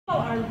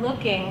are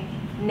looking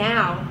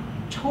now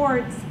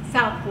towards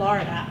South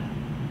Florida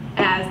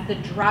as the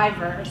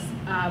drivers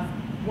of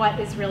what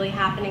is really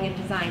happening in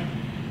design.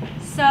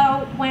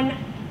 So when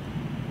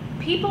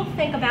people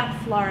think about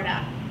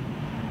Florida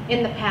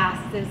in the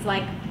past, it's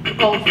like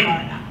old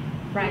Florida,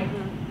 right?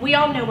 Mm-hmm. We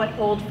all know what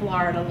old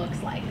Florida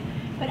looks like.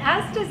 But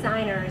as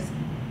designers,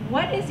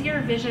 what is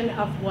your vision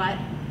of what,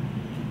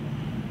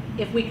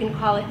 if we can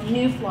call it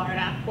new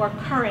Florida or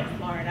current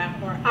Florida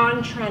or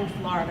on-trend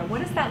Florida,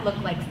 what does that look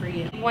like for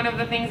you? One of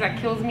the things that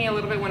kills me a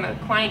little bit when a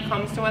client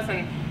comes to us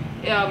and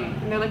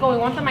they're like, oh, we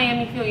want the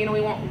Miami feel, you know,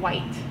 we want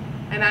white.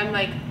 And I'm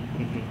like,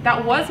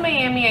 that was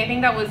Miami. I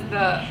think that was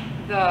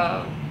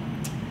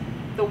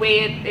the way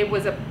it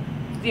was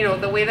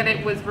the way that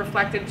it was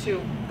reflected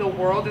to the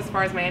world as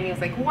far as Miami was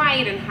like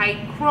white and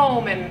high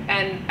chrome,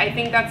 and I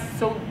think that's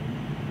so,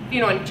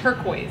 and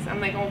turquoise.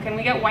 I'm like, oh, can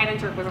we get white and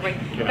turquoise? I'm like,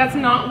 that's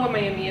not what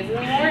Miami is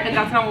anymore, and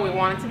that's not what we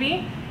want it to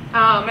be.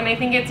 And I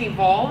think it's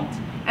evolved,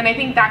 and I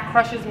think that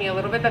crushes me a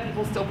little bit that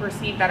people still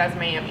perceive that as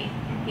Miami.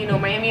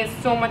 Miami is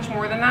so much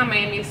more than that.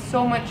 Miami is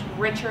so much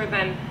richer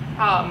than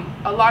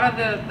a lot of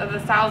the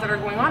styles that are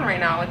going on right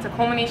now. It's a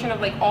culmination of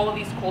like all of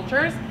these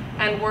cultures,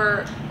 and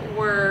we're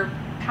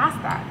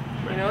past that.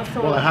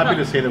 So well, I'm happy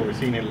to say that we're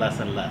seeing it less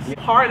and less.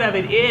 Part of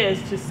it is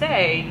to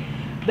say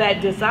that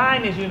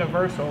design is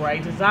universal,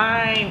 right?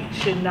 Design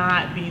should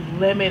not be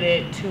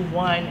limited to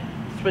one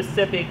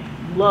specific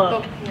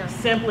look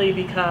simply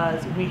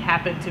because we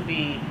happen to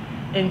be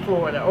in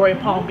Florida or in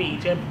Palm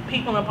Beach. And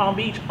people in Palm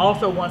Beach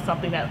also want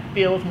something that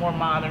feels more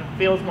modern,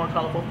 feels more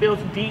colorful, feels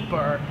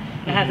deeper,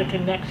 and has a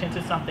connection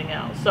to something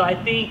else. So I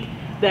think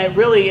that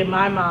really in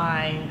my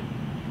mind,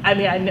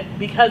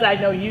 because I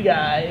know you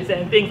guys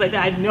and things like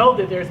that, I know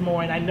that there's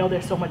more, and I know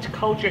there's so much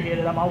culture here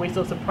that I'm always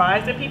so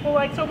surprised that people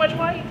like so much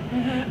white.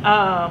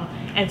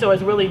 And so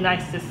it's really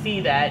nice to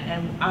see that,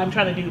 and I'm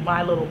trying to do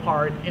my little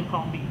part in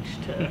Palm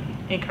Beach to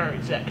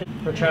encourage that.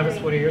 For Travis,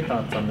 what are your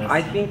thoughts on this?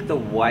 I think the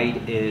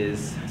white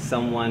is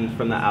someone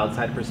from the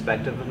outside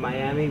perspective of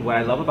Miami. What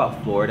I love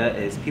about Florida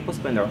is people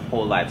spend their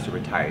whole lives to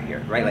retire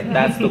here, right? Like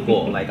that's the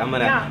goal. Like I'm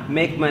gonna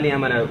make money,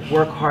 I'm gonna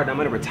work hard, I'm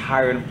gonna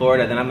retire in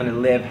Florida, then I'm gonna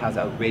live as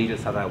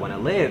outrageous as I wanna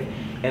live.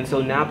 And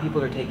so now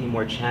people are taking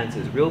more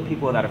chances. Real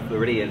people that are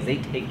Floridians, they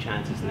take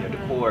chances in their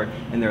decor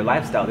and their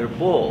lifestyle. They're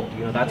bold.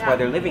 That's why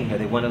they're living here.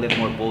 They want to live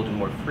more bold and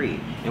more free.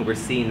 And we're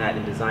seeing that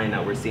in design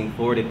now. We're seeing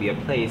Florida be a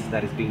place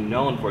that is being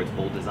known for its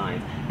bold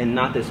designs and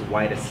not this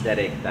white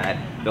aesthetic that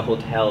the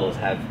hotels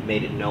have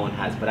made it known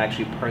as, but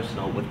actually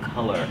personal with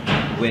color,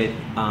 with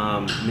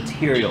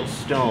materials,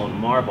 stone,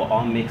 marble,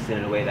 all mixed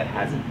in a way that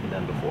hasn't been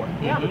done before,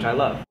 which I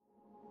love.